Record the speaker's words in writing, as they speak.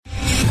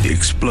The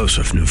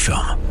explosive new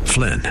film,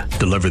 Flynn,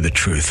 deliver the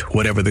truth,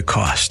 whatever the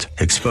cost,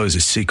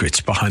 exposes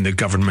secrets behind the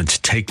government's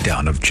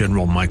takedown of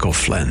General Michael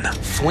Flynn.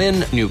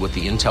 Flynn knew what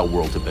the intel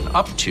world had been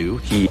up to.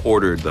 He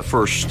ordered the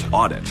first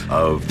audit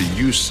of the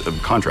use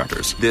of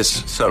contractors.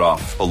 This set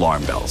off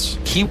alarm bells.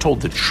 He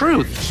told the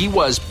truth. He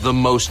was the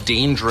most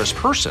dangerous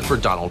person for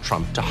Donald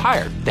Trump to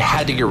hire. They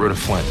had to get rid of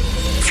Flynn.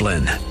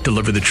 Flynn,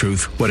 deliver the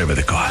truth, whatever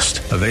the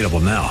cost. Available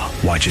now.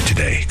 Watch it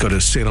today. Go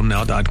to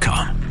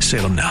salemnow.com.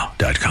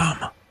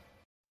 salemnow.com.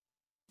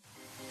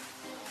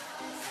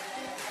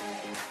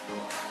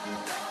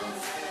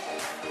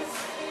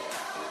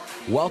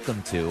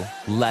 Welcome to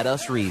Let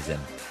Us Reason,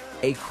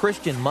 a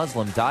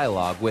Christian-Muslim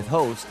dialogue with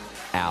host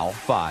Al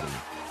Fadi.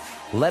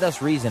 Let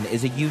Us Reason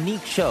is a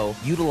unique show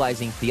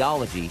utilizing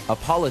theology,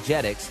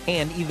 apologetics,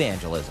 and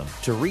evangelism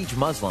to reach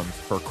Muslims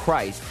for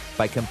Christ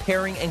by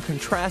comparing and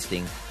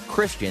contrasting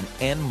Christian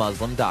and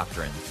Muslim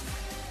doctrines.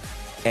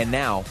 And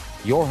now,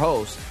 your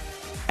host,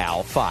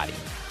 Al Fadi.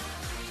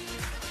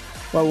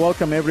 Well,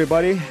 welcome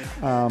everybody.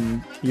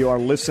 You are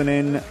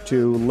listening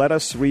to Let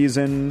Us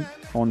Reason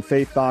on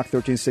Faith Talk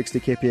 1360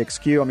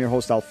 KPXQ. I'm your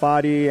host, Al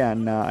Fadi,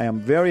 and I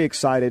am very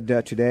excited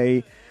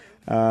today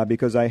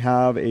because I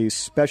have a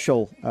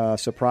special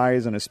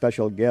surprise and a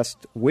special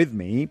guest with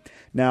me.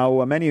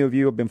 Now, many of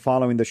you have been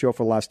following the show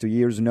for the last 2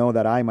 years know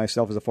that I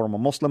myself is a former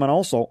Muslim and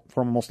also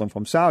former Muslim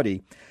from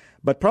Saudi.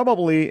 But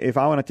probably, if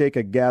I want to take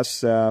a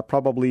guess,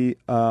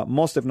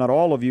 most, if not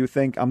all of you,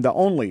 think I'm the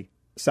only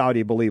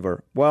Saudi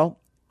believer. Well,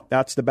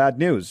 that's the bad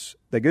news.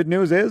 The good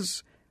news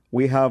is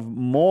we have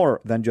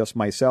more than just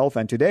myself.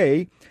 And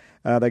today,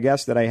 the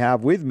guest that I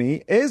have with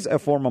me is a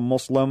former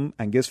Muslim.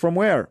 And guess from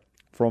where?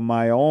 From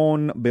my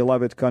own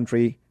beloved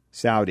country,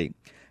 Saudi.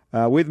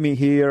 With me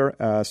here,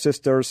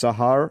 Sister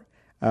Sahar,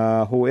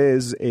 who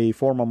is a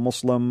former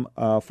Muslim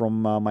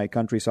from my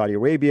country, Saudi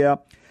Arabia,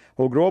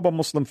 who grew up a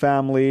Muslim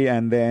family.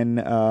 And then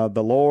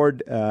the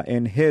Lord,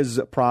 in His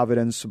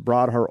providence,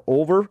 brought her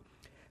over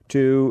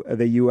to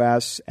the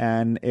U.S.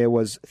 And it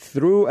was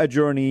through a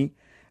journey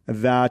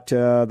that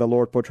the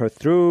Lord put her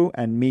through,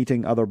 and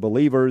meeting other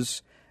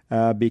believers,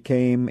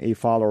 became a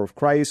follower of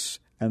Christ.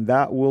 And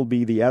that will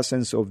be the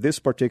essence of this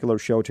particular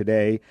show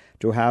today,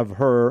 to have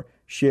her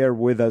share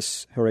with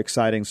us her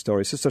exciting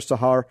story. Sister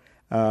Sahar,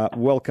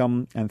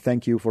 welcome, and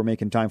thank you for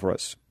making time for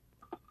us.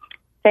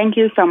 Thank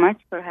you so much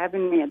for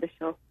having me at the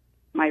show.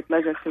 My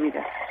pleasure to be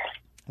there.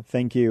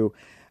 Thank you.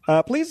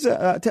 Please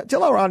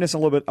tell our audience a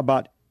little bit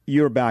about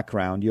your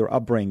background, your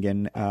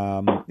upbringing,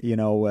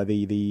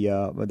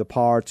 the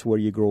parts where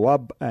you grew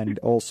up, and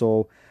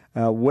also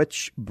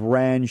which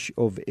branch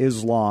of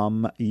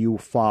Islam you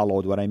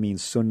followed, what I mean,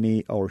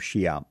 Sunni or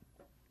Shia.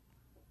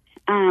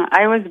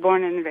 I was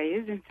born and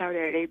raised in Saudi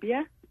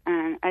Arabia,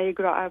 and I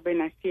grew up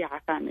in a Shia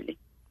family.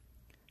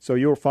 So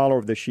you're a follower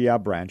of the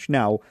Shia branch.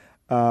 Now,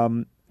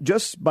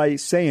 just by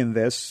saying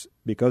this,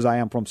 because I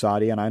am from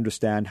Saudi and I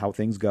understand how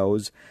things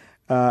goes,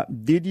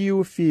 did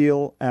you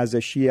feel, as a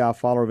Shia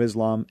follower of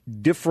Islam,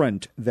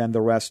 different than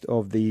the rest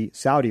of the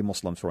Saudi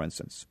Muslims, for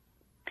instance?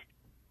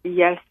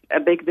 Yes, a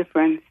big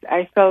difference.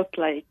 I felt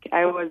like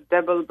I was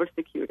double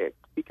persecuted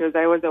because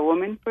I was a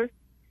woman first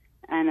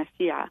and a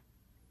Shia,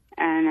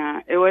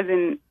 and it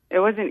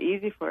wasn't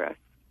easy for us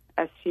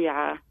as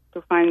Shia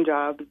to find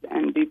jobs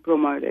and be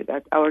promoted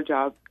at our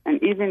job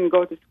and even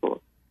go to school.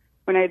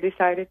 When I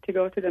decided to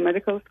go to the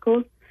medical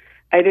school,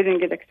 I didn't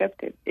get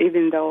accepted,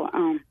 even though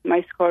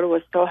my score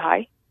was so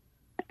high,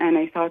 and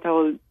I thought I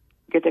would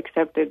get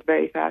accepted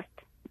very fast.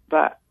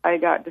 But I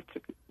got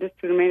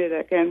discriminated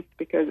against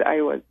because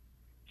I was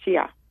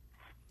Shia.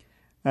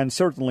 And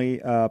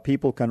certainly,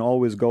 people can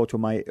always go to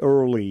my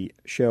early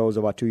shows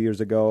about 2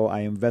 years ago. I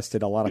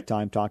invested a lot of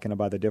time talking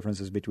about the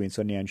differences between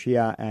Sunni and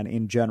Shia, and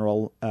in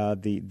general,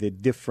 the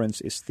difference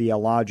is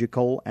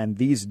theological. And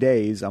these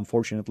days,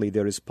 unfortunately,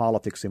 there is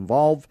politics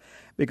involved,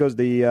 because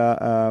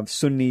the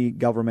Sunni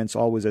governments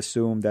always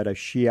assume that a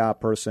Shia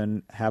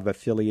person have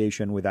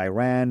affiliation with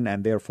Iran,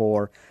 and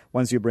therefore,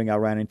 once you bring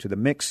Iran into the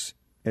mix,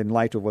 in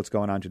light of what's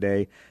going on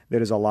today, there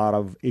is a lot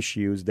of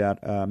issues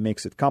that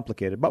makes it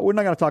complicated. But we're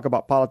not going to talk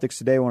about politics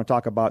today. We want to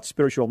talk about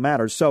spiritual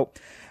matters. So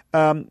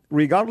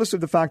regardless of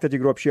the fact that you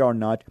grew up Shia or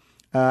not,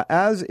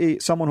 as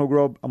someone who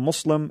grew up a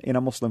Muslim in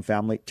a Muslim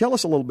family, tell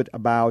us a little bit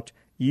about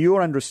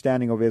your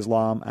understanding of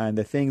Islam and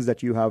the things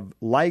that you have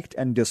liked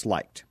and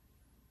disliked.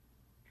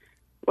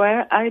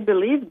 Well, I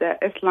believe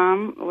that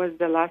Islam was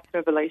the last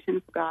revelation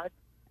of God,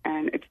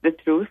 and it's the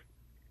truth.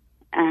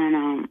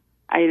 And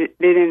I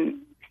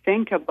didn't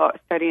think about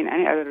studying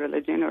any other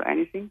religion or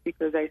anything,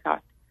 because I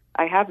thought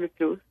I have the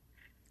truth.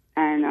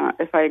 And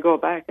if I go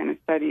back and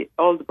study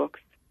old books,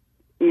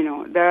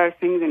 there are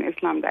things in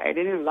Islam that I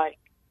didn't like.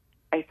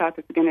 I thought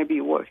it's going to be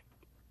worse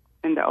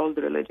than the old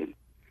religion.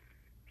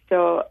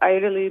 So I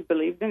really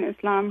believed in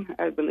Islam.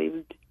 I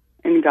believed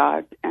in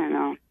God,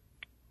 and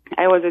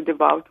I was a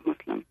devout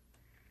Muslim.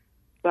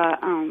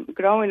 But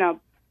growing up,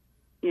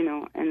 in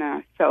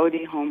a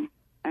Saudi home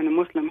and a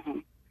Muslim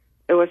home,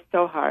 it was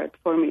so hard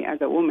for me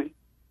as a woman,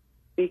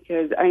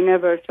 because I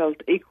never felt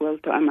equal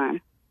to a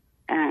man.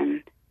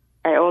 And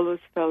I always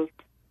felt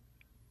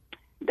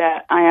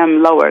that I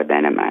am lower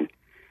than a man,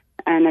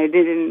 and I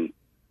didn't,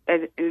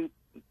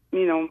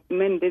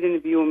 men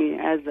didn't view me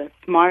as a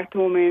smart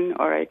woman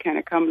or I can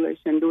accomplish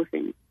and do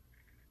things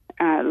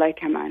like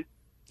a man.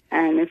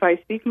 And if I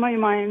speak my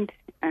mind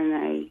and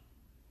I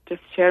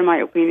just share my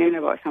opinion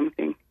about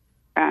something,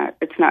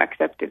 it's not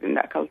accepted in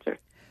that culture.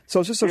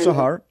 So, Sister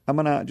Sahar, I'm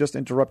going to just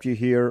interrupt you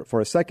here for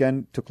a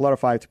second to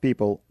clarify to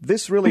people.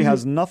 This really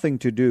has nothing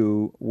to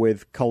do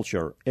with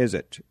culture, is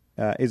it?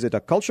 Is it a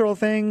cultural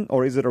thing,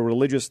 or is it a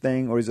religious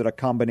thing, or is it a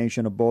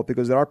combination of both?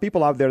 Because there are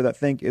people out there that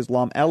think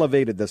Islam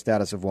elevated the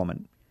status of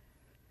woman.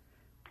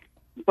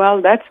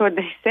 Well, that's what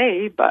they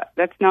say, but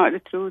that's not the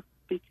truth,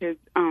 because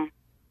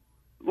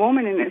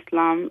women in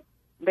Islam,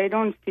 they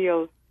don't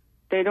feel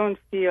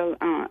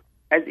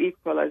as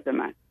equal as the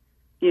man.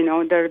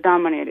 They're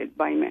dominated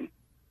by men.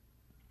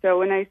 So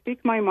when I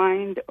speak my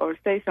mind or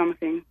say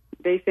something,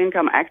 they think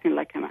I'm acting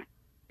like a man.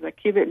 Like,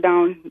 keep it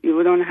down.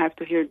 You don't have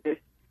to hear this.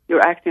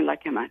 You're acting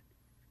like a man.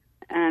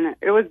 And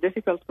it was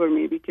difficult for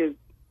me because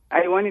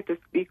I wanted to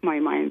speak my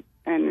mind,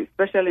 and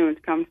especially when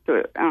it comes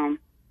to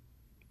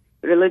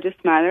religious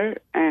matter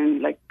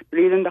and like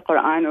reading the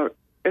Quran, or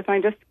if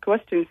I just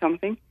question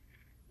something,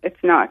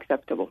 it's not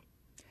acceptable,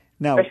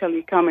 now,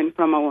 especially coming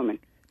from a woman.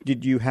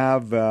 Did you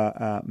have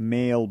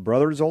male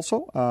brothers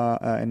also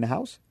in the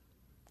house?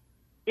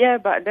 Yeah,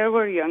 but they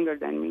were younger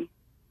than me.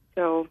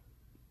 So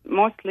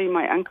mostly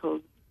my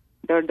uncles,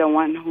 they're the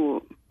one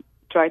who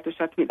try to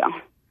shut me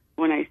down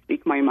when I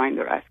speak my mind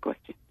or ask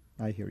questions.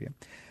 I hear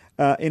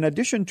you. In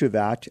addition to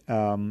that,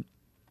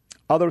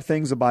 other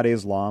things about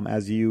Islam,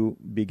 as you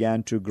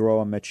began to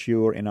grow and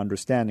mature in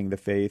understanding the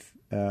faith,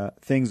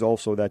 things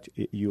also that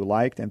you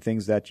liked and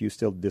things that you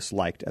still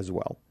disliked as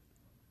well.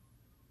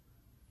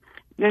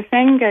 The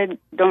thing I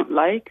don't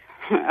like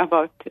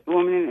about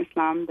women in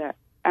Islam, that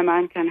a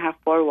man can have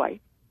 4 wives.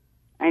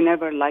 I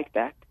never liked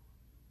that.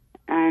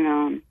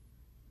 And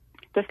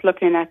just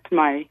looking at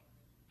my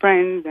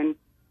friends and,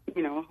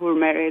 who are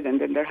married and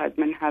then their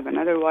husband have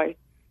another wife,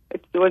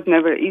 it was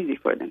never easy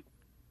for them.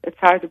 It's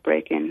hard to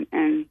break in,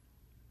 and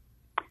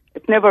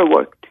it never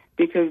worked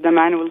because the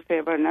man will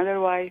favor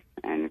another wife,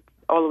 and it's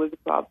always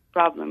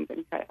problems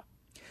and chaos.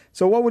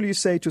 So what will you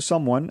say to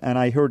someone, and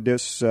I heard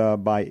this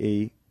by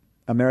a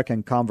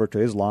American convert to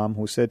Islam,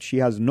 who said she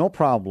has no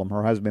problem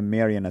her husband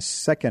marrying a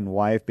second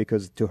wife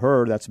because to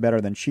her that's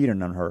better than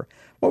cheating on her.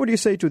 What would you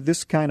say to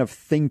this kind of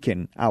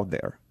thinking out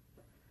there?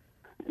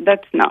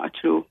 That's not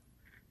true.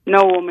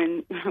 No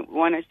woman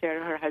want to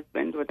share her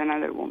husband with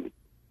another woman.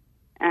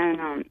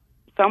 And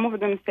some of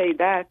them say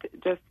that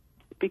just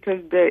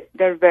because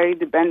they're very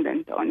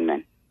dependent on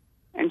men.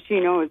 And she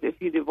knows if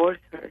you divorce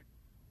her,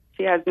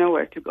 she has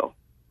nowhere to go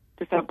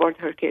to support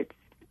her kids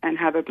and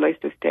have a place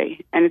to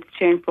stay. And it's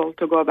shameful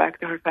to go back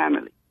to her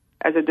family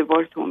as a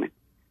divorced woman.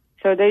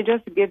 So they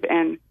just give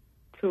in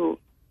to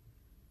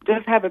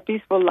just have a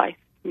peaceful life.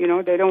 They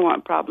don't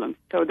want problems.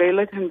 So they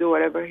let him do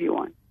whatever he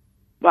wants.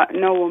 But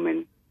no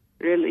woman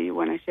really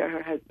want to share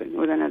her husband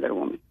with another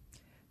woman.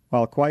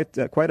 Well, quite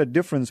a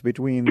difference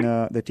between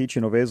the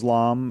teaching of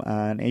Islam,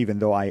 and even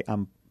though I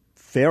am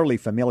fairly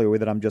familiar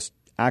with it, I'm just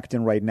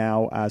acting right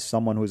now as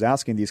someone who's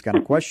asking these kind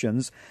of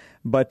questions,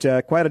 but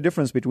quite a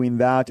difference between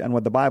that and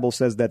what the Bible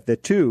says, that the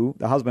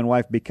husband and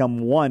wife,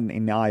 become one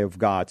in the eye of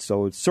God.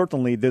 So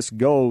certainly this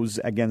goes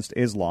against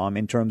Islam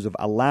in terms of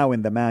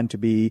allowing the man to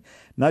be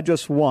not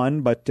just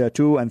one, but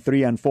 2 and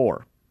 3 and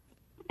 4.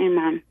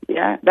 Amen.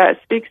 Yeah,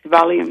 that speaks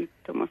volumes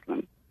to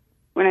Muslims.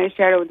 When I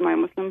share with my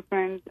Muslim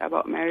friends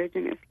about marriage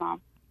in Islam,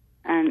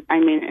 and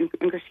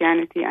in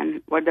Christianity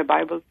and what the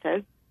Bible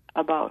says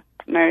about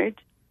marriage,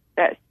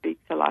 that speaks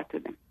a lot to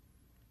them.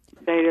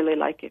 They really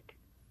like it.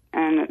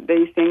 And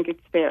they think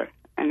it's fair,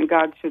 and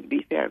God should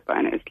be fair. But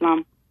in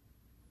Islam,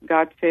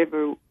 God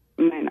favors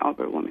men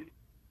over women.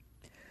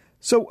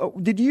 So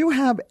did you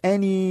have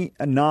any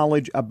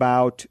knowledge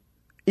about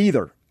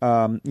either,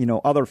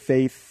 other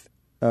faith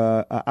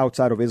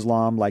outside of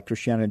Islam, like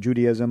Christianity and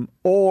Judaism,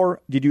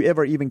 or did you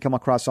ever even come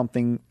across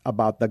something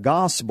about the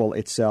gospel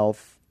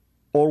itself,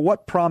 or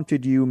what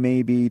prompted you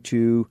maybe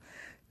to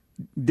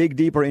dig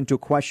deeper into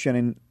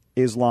questioning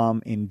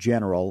Islam in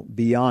general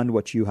beyond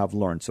what you have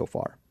learned so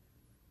far?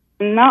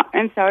 Not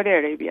in Saudi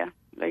Arabia.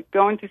 Like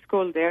going to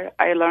school there,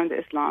 I learned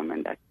Islam,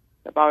 and that's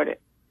about it.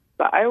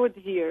 But I would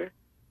hear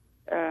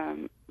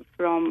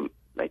from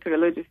like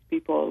religious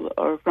people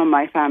or from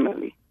my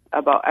family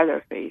about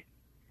other faiths.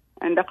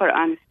 And the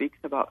Quran speaks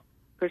about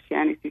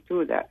Christianity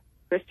too, that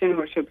Christians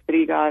worship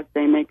 3 gods,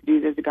 they make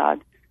Jesus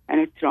God,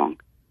 and it's wrong.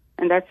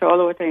 And that's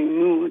all what I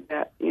knew,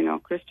 that,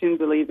 Christians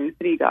believe in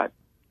 3 gods,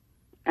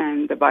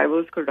 and the Bible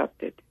is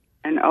corrupted,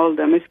 and all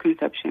the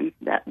misconceptions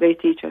that they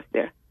teach us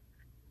there.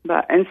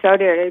 But in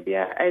Saudi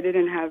Arabia, I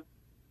didn't have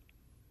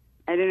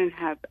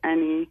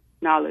any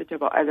knowledge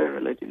about other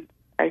religions.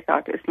 I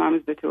thought Islam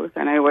is the truth,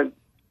 and I was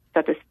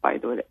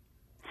satisfied with it.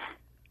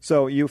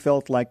 So you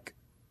felt like,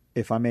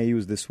 if I may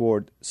use this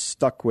word,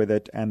 stuck with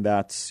it, and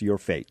that's your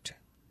fate?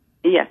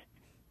 Yes.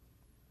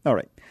 All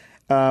right.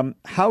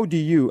 How do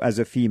you, as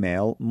a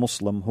female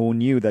Muslim who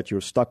knew that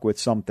you're stuck with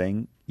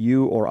something,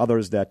 you or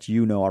others that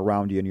you know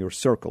around you in your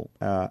circle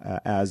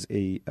as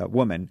a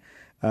woman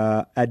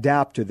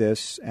adapt to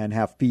this and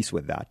have peace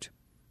with that?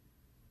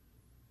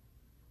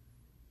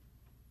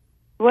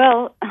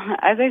 Well,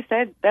 as I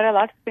said, there are a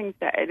lot of things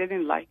that I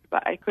didn't like,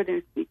 but I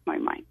couldn't speak my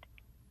mind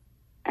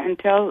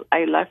until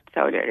I left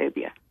Saudi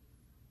Arabia.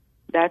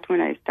 That's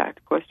when I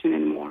started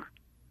questioning more,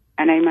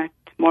 and I met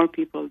more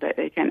people that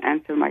they can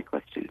answer my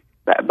questions.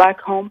 But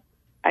back home,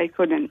 I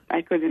couldn't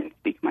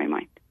speak my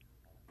mind.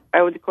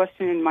 I would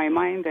question in my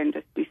mind and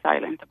just be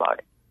silent about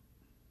it.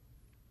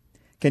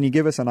 Can you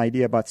give us an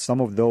idea about some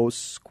of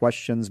those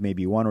questions,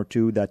 maybe one or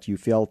two that you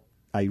felt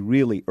I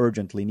really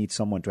urgently need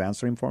someone to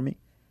answer them for me?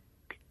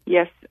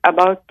 Yes,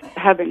 about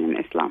heaven in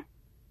Islam.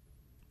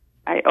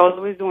 I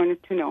always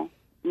wanted to know,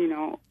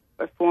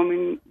 if a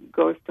woman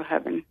goes to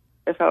heaven,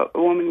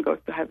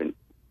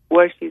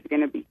 where she's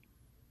going to be.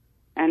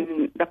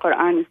 And the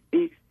Quran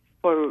speaks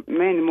for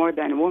men more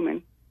than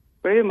women.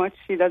 Pretty much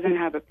she doesn't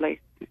have a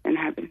place in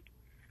heaven.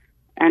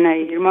 And I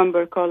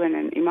remember calling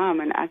an imam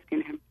and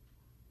asking him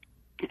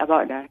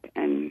about that.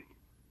 And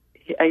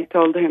I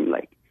told him,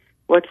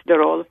 what's the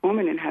role of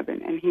woman in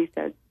heaven? And he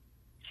said,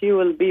 she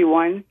will be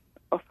one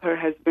of her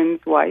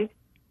husband's wives,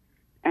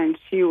 and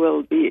she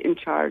will be in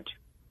charge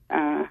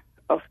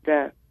of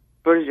the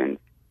virgins.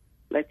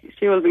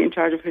 She will be in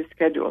charge of his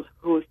schedule,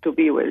 who is to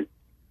be with.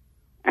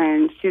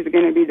 And she's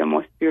going to be the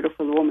most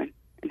beautiful woman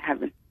in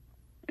heaven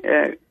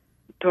to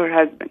her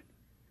husband.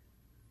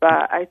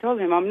 But I told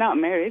him I'm not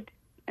married,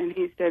 and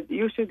he said,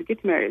 you should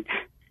get married.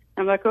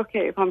 I'm like,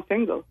 okay, if I'm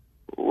single,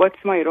 what's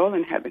my role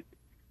in heaven?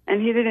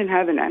 And he didn't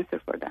have an answer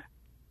for that.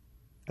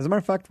 As a matter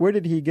of fact, where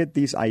did he get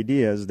these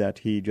ideas that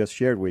he just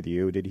shared with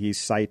you? Did he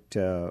cite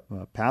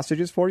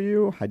passages for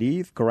you,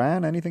 hadith,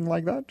 Quran, anything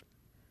like that?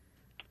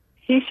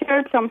 He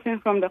shared something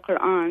from the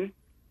Quran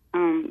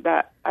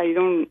that I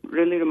don't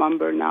really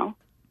remember now.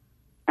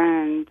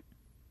 And,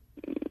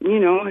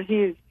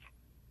 he's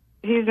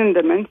in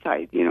the men's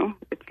side,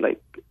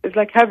 It's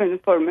like heaven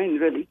for men,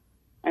 really.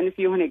 And if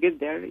you want to get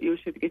there, you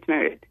should get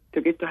married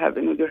to get to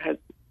heaven with your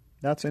husband.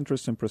 That's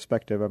interesting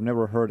perspective. I've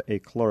never heard a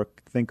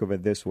clerk think of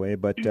it this way,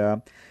 but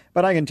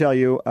I can tell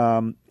you,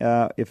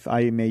 if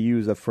I may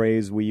use a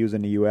phrase we use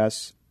in the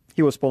U.S.,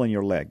 he was pulling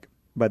your leg,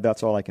 but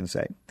that's all I can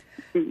say.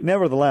 Mm-hmm.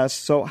 Nevertheless,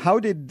 so how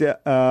did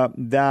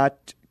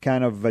that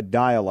kind of a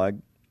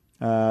dialogue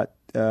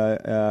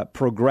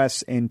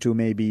progress into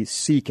maybe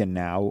seeking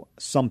now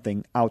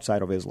something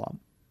outside of Islam?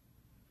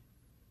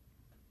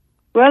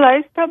 Well,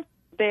 I stopped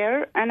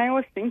there, and I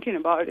was thinking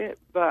about it,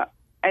 but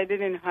I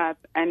didn't have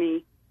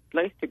any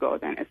place to go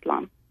than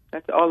Islam.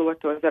 That's all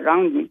what was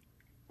around me.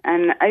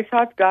 And I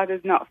thought God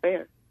is not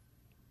fair,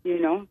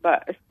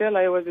 but still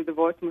I was a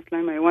devout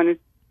Muslim. I wanted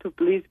to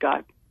please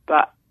God,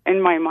 but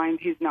in my mind,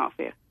 he's not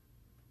fair.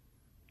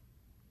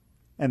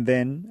 And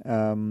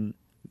then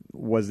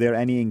was there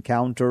any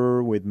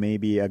encounter with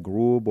maybe a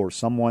group or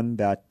someone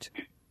that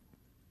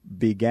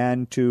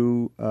began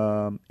to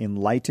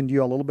enlighten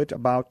you a little bit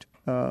about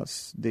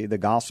the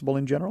gospel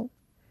in general?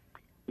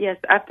 Yes,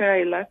 after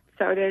I left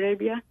Saudi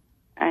Arabia,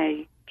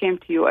 I came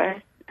to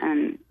U.S.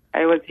 and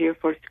I was here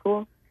for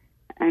school,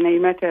 and I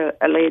met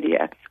a lady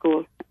at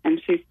school,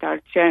 and she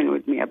started sharing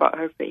with me about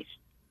her faith.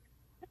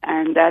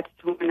 And that's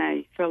when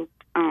I felt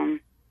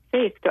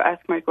safe to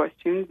ask my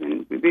questions,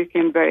 and we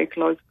became very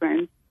close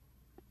friends.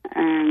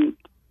 And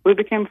we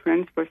became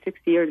friends for 6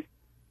 years,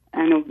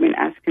 and I've been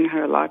asking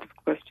her a lot of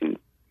questions.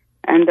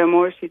 And the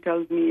more she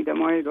tells me, the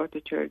more I go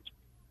to church.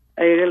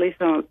 I really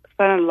fell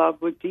in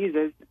love with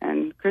Jesus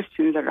and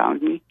Christians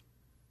around me.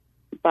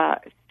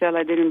 But still,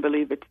 I didn't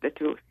believe it's the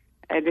truth.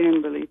 I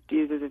didn't believe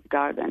Jesus is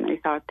God, and I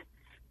thought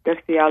their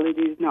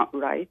theology is not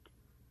right.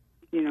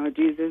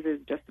 Jesus is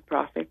just a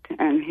prophet,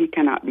 and he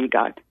cannot be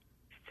God.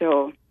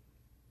 So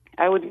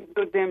I would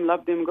do them,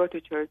 love them, go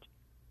to church,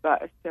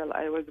 but still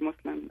I was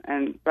Muslim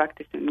and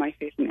practicing my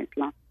faith in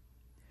Islam.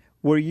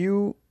 Were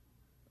you,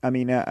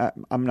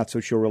 I'm not so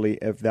sure really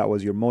if that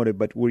was your motive,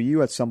 but were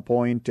you at some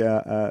point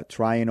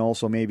trying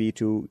also maybe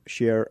to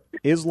share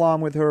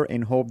Islam with her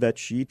in hope that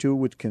she too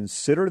would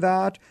consider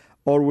that?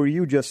 Or were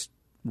you just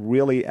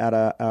really at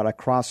a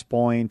cross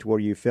point where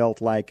you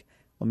felt like,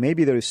 well,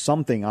 maybe there is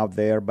something out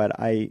there, but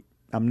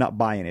I'm not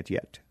buying it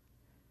yet?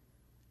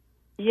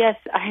 Yes,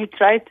 I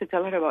tried to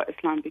tell her about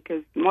Islam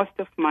because most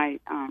of my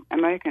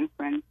American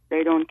friends,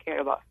 they don't care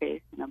about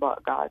faith and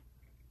about God.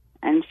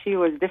 And she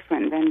was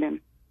different than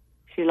them.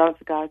 She loves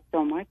God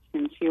so much,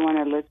 and she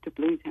wanted to live to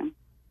please him.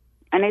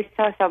 And I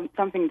saw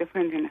something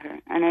different in her,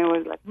 and I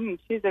was like,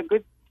 she's a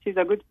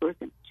good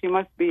person. She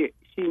must be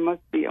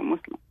a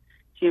Muslim.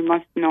 She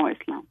must know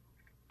Islam.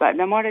 But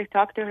the more I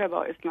talked to her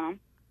about Islam,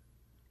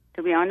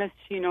 to be honest,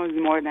 she knows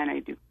more than I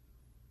do.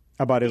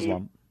 About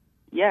Islam?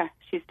 Yeah,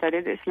 she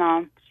studied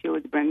Islam. She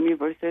would bring me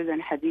verses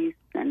and hadiths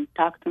and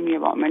talk to me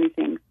about many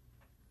things.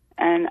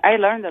 And I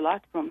learned a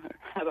lot from her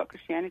about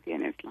Christianity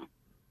and Islam.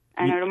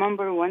 And I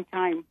remember one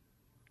time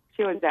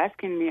she was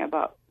asking me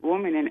about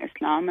women in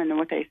Islam and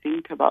what I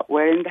think about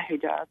wearing the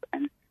hijab,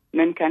 and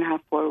men can have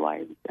 4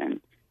 wives and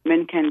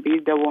men can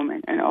beat the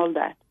woman and all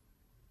that.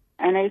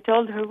 And I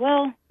told her,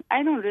 well,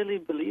 I don't really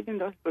believe in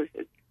those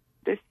verses.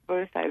 This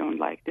verse, I don't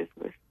like this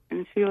verse.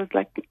 And she was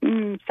like,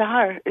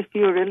 Sahar, if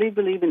you really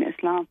believe in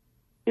Islam,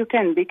 you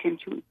can pick and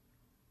choose.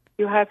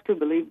 You have to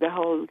believe the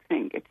whole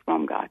thing. It's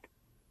from God.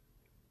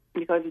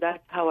 Because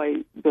that's how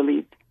I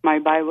believe. My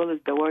Bible is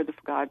the Word of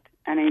God,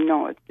 and I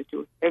know it's the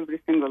truth.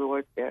 Every single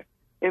word there.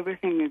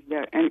 Everything is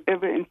there, and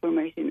every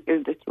information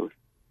is the truth.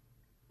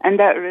 And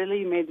that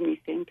really made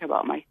me think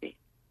about my faith.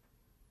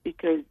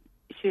 Because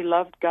she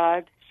loved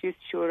God. She's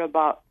sure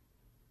about,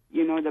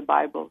 the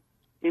Bible,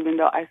 even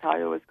though I thought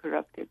it was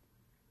corrupted.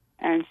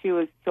 And she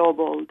was so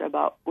bold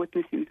about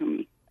witnessing to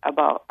me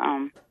about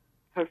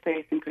her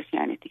faith in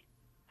Christianity.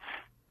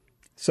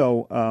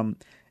 So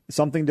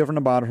something different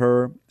about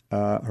her,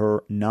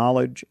 her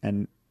knowledge,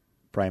 and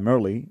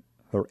primarily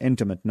her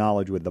intimate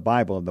knowledge with the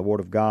Bible and the Word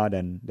of God,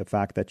 and the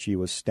fact that she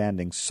was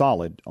standing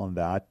solid on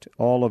that,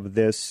 all of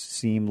this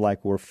seemed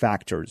like were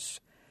factors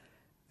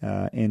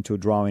into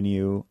drawing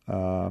you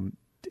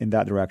in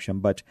that direction.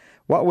 But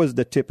what was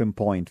the tipping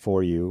point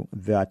for you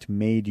that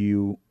made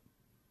you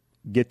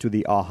get to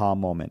the aha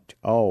moment?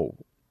 Oh,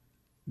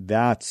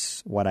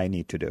 that's what I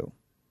need to do.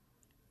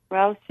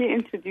 Well, she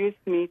introduced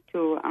me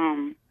to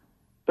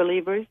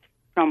believers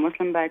from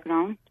Muslim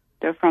background.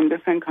 They're from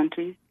different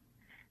countries.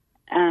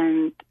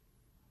 And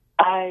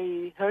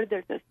I heard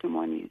their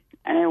testimonies,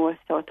 and I was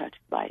so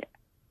touched by it.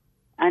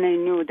 And I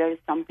knew there is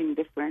something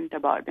different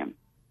about them,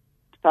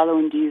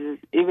 following Jesus,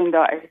 even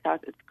though I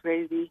thought it's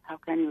crazy, how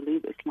can you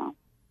leave Islam?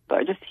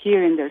 But just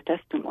hearing their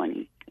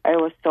testimonies, I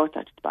was so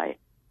touched by it.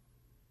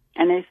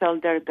 And I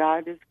felt their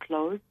God is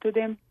close to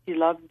them. He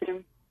loves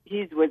them.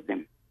 He's with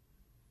them.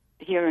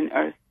 Here on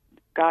earth,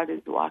 God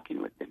is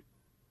walking with them.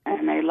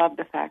 And I love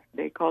the fact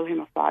they call him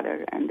a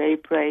father, and they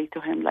pray to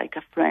him like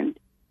a friend.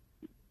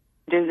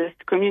 They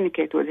just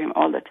communicate with him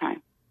all the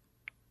time.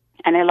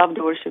 And I love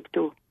the worship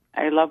too.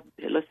 I love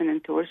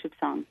listening to worship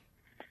songs.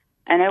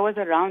 And I was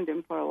around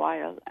them for a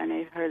while, and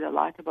I heard a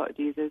lot about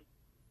Jesus.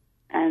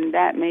 And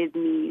that made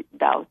me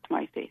doubt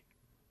my faith.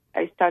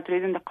 I started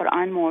reading the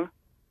Quran more.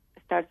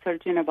 I started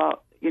searching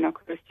about,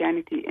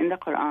 Christianity in the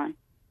Quran.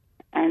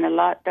 And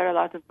there are a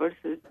lot of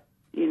verses,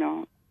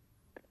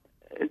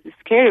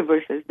 scary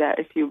verses that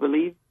if you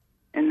believe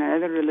in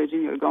another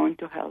religion, you're going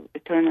to hell,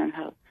 eternal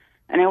hell.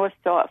 And I was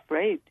so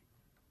afraid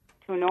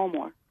to know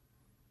more.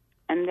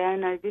 And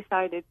then I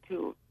decided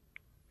to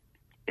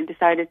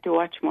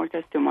watch more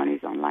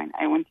testimonies online.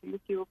 I went to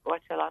YouTube,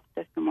 watched a lot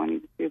of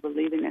testimonies of people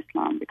leaving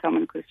Islam,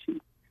 becoming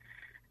Christians.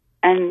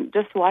 And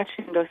just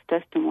watching those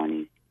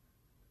testimonies,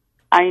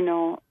 I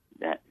know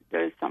that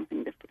there is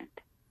something different.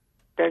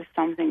 There's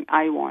something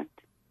I want.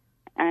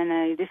 And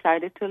I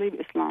decided to leave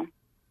Islam.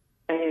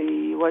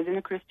 I wasn't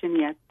a Christian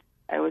yet.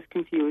 I was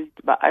confused,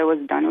 but I was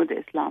done with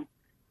Islam.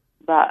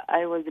 But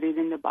I was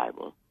reading the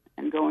Bible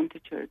and going to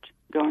church,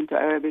 going to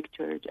Arabic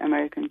church,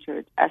 American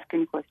church,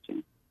 asking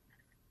questions.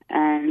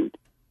 And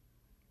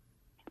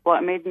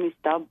what made me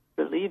stop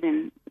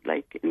believing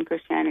in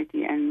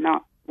Christianity and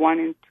not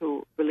wanting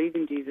to believe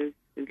in Jesus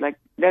is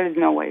there is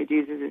no way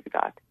Jesus is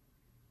God.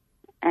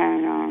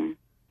 And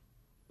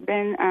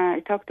then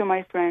I talked to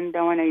my friend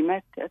when I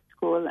met at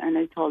school, and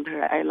I told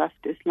her I left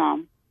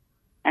Islam.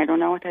 I don't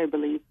know what I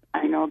believe.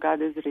 I know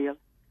God is real.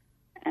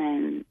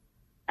 And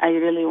I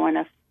really want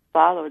to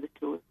follow the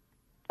truth.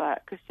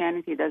 But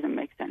Christianity doesn't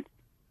make sense.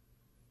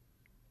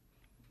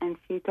 And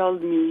she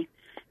told me,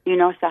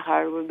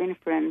 Sahar, we've been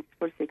friends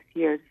for 6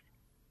 years,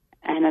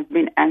 and I've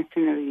been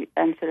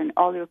answering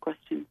all your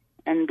questions.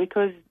 And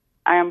because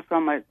I am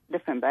from a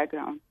different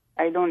background,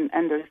 I don't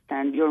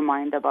understand your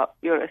mind about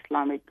your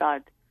Islamic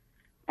God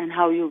and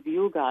how you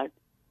view God.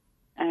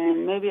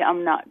 And maybe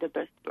I'm not the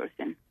best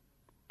person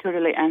to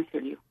really answer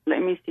you.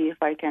 Let me see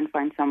if I can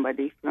find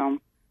somebody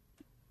from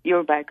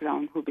your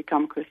background who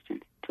become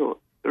Christians to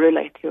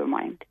relate to your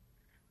mind.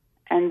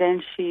 And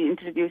then she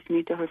introduced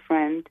me to her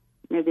friend,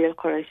 Nabil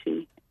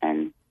Qureshi,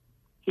 and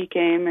he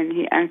came and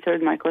he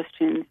answered my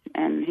questions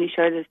and he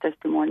shared his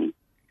testimony.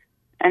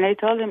 And I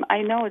told him,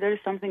 I know there's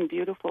something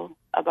beautiful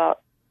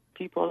about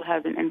people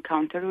having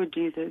encounter with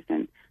Jesus,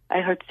 and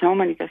I heard so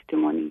many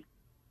testimonies.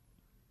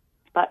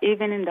 But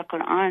even in the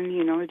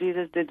Quran,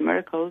 Jesus did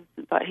miracles,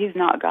 but he's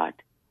not God.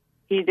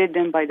 He did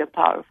them by the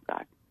power of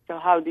God. So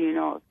how do you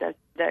know if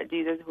that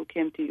Jesus who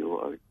came to you,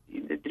 or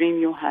the dream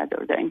you had,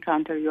 or the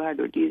encounter you had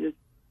with Jesus?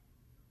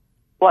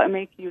 What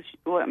made you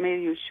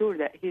sure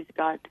that he's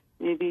God?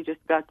 Maybe just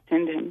God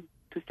sent him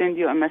to send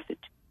you a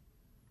message.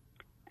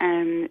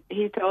 And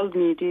he told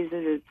me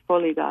Jesus is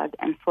fully God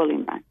and fully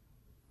man.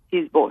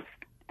 He's both.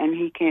 And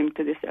he came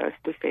to this earth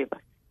to save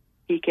us.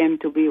 He came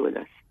to be with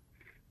us.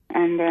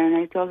 And then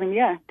I told him,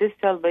 this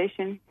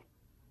salvation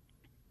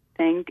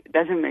thing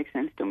doesn't make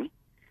sense to me.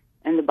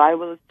 And the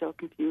Bible is so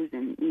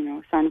confusing,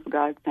 Son of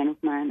God, Son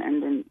of Man.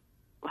 And then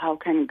how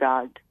can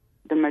God,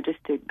 the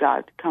majestic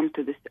God, come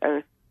to this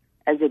earth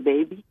as a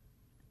baby?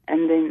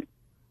 And then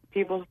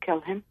people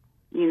kill him.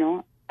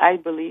 I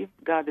believe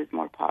God is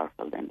more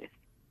powerful than this.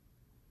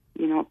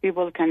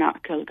 People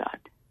cannot kill God.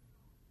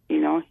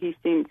 He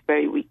seems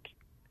very weak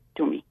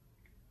to me.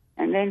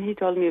 And then he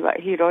told me about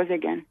he rose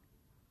again.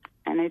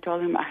 And I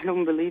told him, I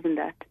don't believe in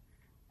that.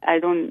 I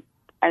don't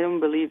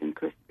believe in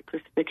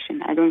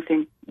crucifixion. I don't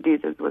think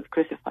Jesus was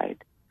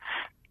crucified.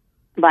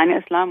 But in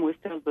Islam, we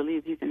still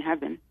believe he's in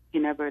heaven. He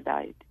never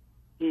died.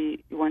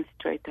 He went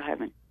straight to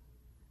heaven.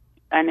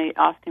 And I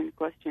often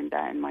question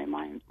that in my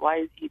mind. Why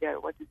is he there?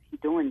 What is he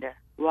doing there?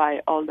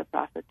 Why all the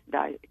prophets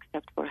died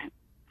except for him?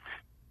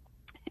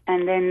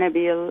 And then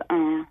Nabil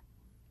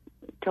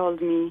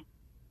told me,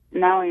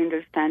 now I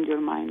understand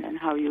your mind and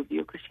how you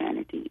view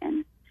Christianity.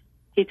 And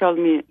he told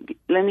me,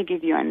 let me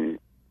give you an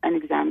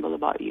example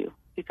about you.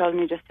 He told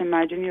me, just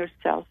imagine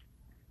yourself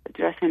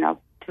dressing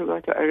up to go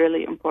to a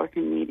really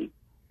important meeting.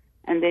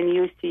 And then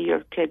you see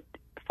your kid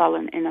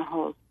fallen in a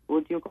hole.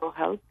 Would you go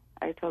help?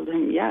 I told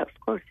him, yeah, of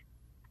course.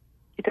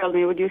 He told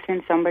me, would you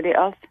send somebody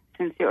else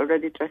since you're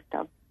already dressed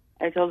up?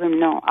 I told him,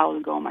 no, I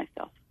will go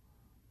myself.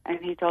 And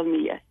he told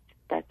me, yes,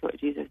 that's what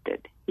Jesus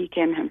did. He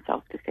came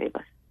himself to save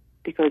us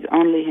because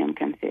only him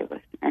can save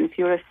us. And if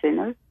you're a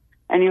sinner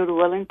and you're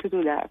willing to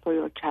do that for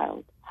your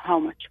child, how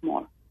much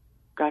more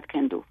God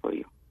can do for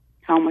you?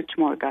 How much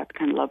more God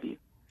can love you?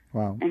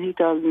 Wow. And he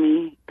told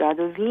me, God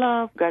is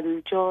love, God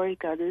is joy,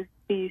 God is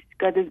peace,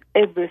 God is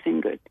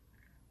everything good.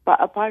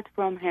 But apart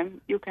from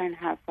him, you can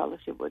have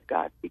fellowship with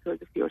God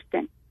because of your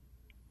sin.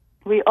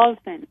 We all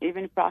sin,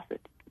 even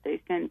prophets.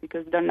 They sin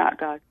because they're not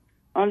God.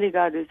 Only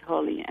God is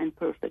holy and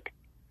perfect.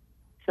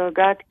 So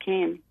God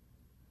came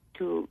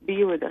to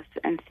be with us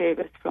and save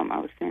us from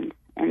our sins.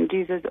 And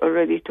Jesus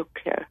already took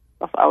care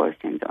of our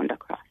sins on the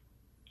cross.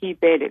 He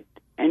paid it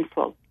in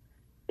full.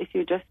 If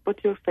you just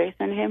put your faith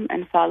in him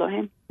and follow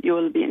him, you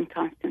will be in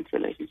constant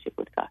relationship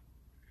with God.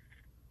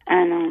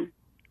 And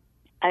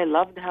I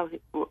loved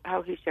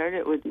how he shared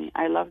it with me.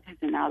 I loved his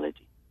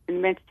analogy. It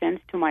made sense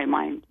to my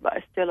mind, but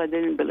still I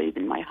didn't believe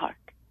in my heart.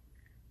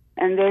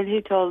 And then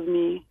he told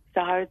me,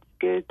 Sahar, it's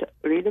good to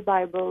read the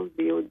Bible,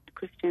 be with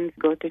Christians,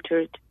 go to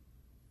church.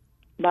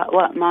 But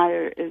what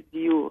matters is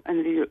you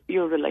and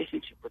your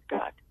relationship with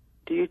God.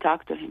 Do you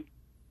talk to him?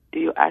 Do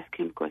you ask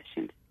him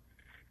questions?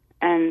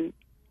 And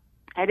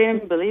I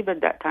didn't believe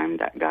at that time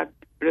that God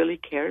really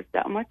cares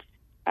that much.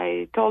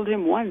 I told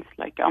him once,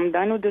 I'm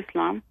done with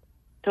Islam.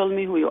 Tell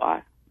me who you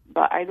are.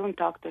 But I don't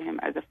talk to him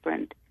as a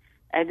friend.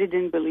 I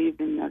didn't believe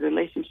in a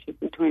relationship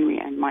between me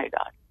and my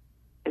God.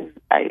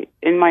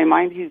 In my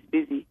mind, he's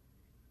busy.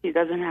 He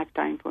doesn't have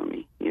time for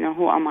me.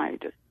 Who am I?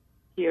 Just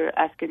here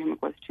asking him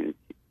questions,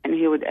 and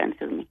he would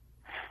answer me.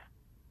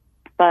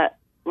 But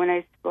when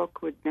I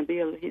spoke with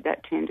Nabil,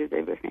 that changes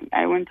everything.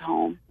 I went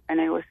home, and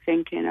I was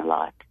thinking a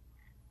lot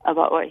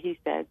about what he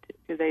said,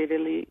 because I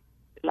really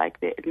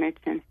liked it. It made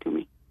sense to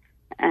me.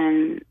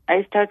 And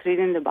I started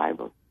reading the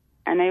Bible.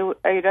 And I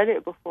read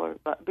it before,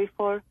 but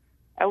before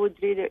I would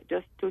read it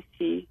just to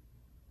see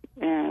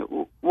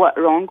what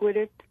wrong with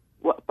it,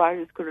 what part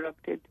is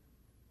corrupted,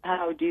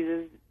 how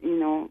Jesus,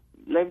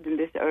 lived in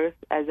this earth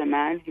as a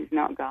man. He's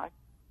not God.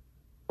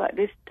 But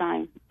this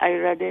time, I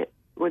read it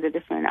with a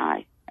different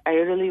eye. I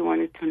really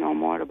wanted to know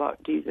more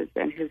about Jesus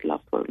and his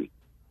love for me.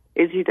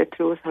 Is he the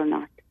truth or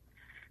not?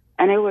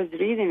 And I was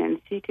reading and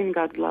seeking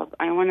God's love.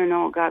 I want to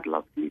know God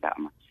loves me that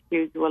much. He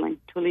is willing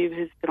to leave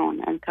his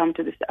throne and come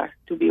to this earth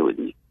to be with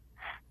me.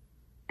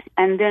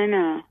 And then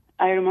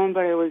I remember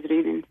I was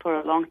reading for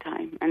a long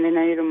time, and then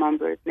I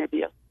remembered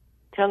Nabil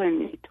telling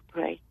me to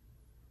pray.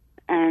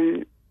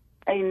 And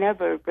I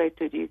never prayed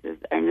to Jesus.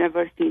 I've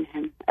never seen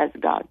him as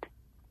God.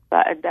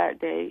 But at that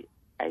day,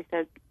 I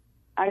said,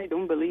 I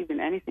don't believe in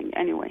anything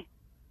anyway.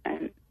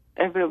 And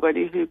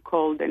everybody who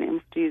called the name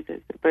of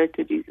Jesus, prayed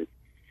to Jesus,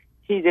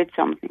 he did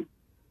something.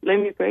 Let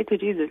me pray to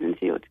Jesus and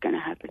see what's going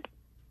to happen.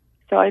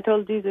 So I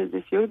told Jesus,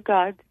 if you're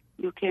God,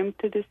 you came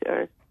to this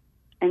earth,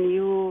 and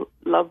you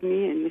love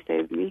me and you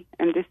saved me,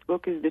 and this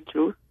book is the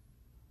truth,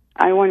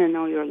 I want to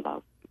know your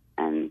love,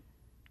 and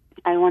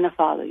I want to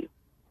follow you.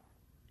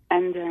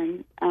 And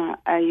then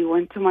I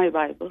went to my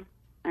Bible,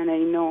 and I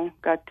know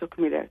God took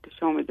me there to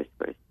show me this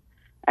verse.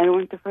 I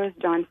went to 1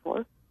 John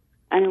 4,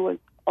 and it was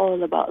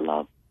all about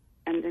love.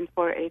 And then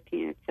 4:18,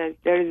 it says,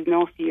 there is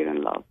no fear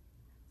in love,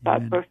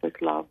 but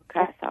perfect love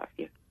casts out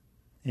fear.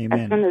 Amen.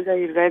 As soon as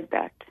I read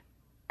that,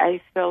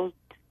 I felt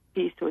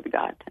peace with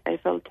God. I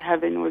felt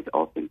heaven was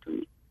open to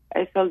me.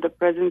 I felt the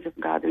presence of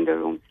God in the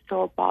room,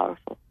 so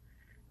powerful.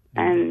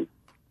 And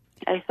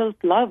I felt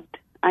loved.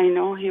 I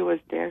know he was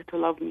there to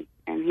love me,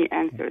 and he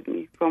answered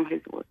me from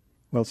his word.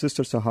 Well,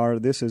 Sister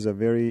Sahar, this is a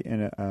very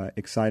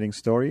exciting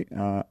story.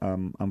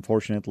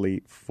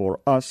 Unfortunately for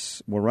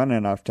us, we're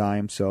running out of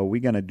time, so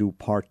we're going to do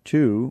part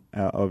 2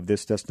 of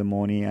this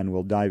testimony, and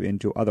we'll dive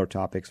into other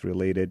topics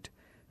related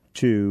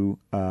to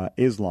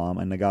Islam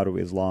and the God of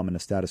Islam and the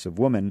status of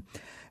women.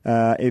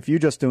 If you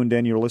just tuned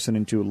in, you're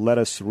listening to Let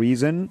Us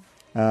Reason.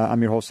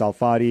 I'm your host,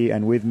 Al-Fadi,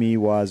 and with me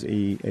was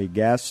a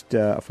guest,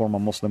 a former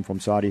Muslim from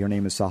Saudi. Her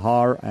name is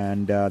Sahar,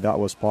 and that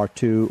was part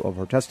 2 of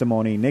her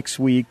testimony. Next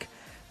week,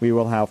 we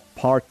will have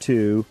part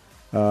 2.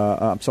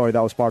 That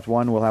was part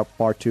 1. We'll have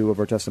part 2 of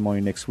her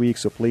testimony next week,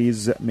 so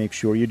please make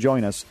sure you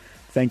join us.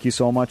 Thank you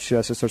so much,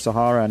 Sister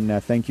Sahar,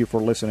 and thank you for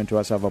listening to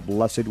us. Have a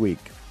blessed week.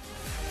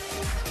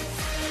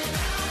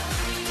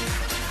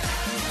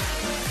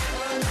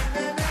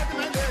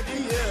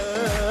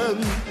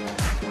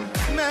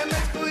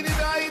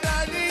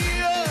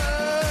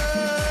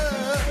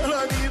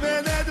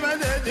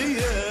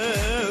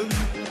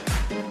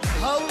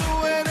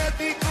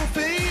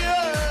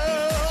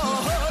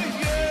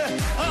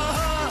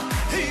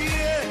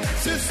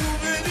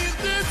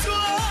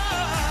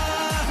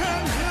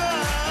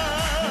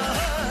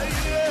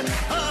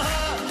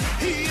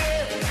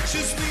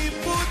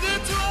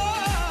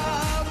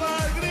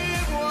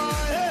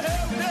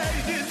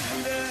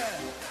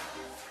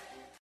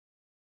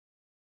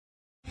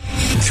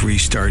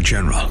 3-star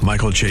general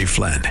Michael J.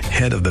 Flynn,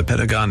 head of the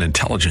Pentagon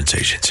Intelligence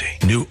Agency,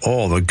 knew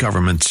all the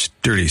government's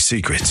dirty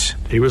secrets.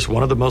 He was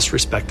one of the most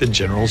respected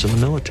generals in the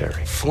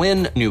military.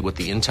 Flynn knew what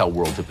the intel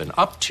world had been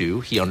up to.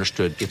 He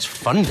understood its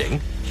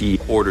funding. He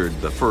ordered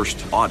the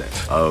first audit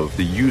of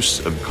the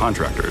use of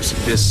contractors.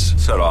 This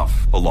set off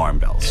alarm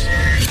bells.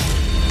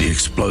 The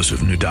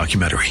explosive new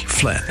documentary,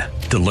 Flynn,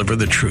 Deliver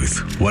the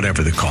Truth,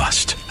 Whatever the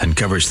Cost,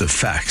 uncovers the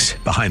facts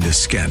behind this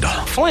scandal.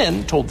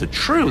 Flynn told the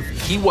truth.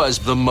 He was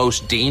the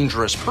most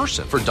dangerous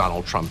person for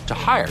Donald Trump to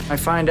hire. I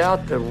find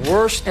out the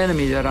worst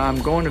enemy that I'm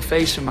going to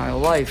face in my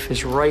life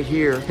is right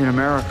here in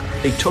America.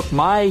 They took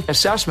my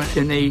assessment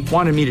and they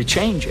wanted me to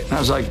change it. And I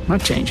was like, I'm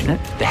not changing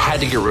it. They had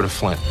to get rid of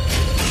Flynn.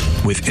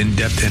 With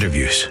in-depth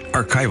interviews,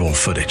 archival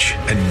footage,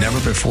 and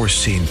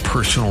never-before-seen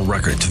personal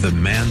records of the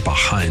man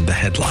behind the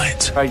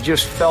headlines. I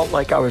just felt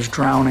like I was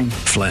drowning.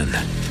 Flynn,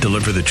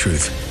 Deliver the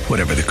Truth,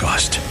 Whatever the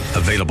Cost.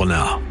 Available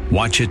now.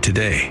 Watch it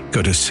today.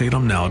 Go to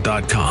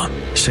salemnow.com.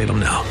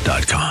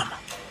 salemnow.com.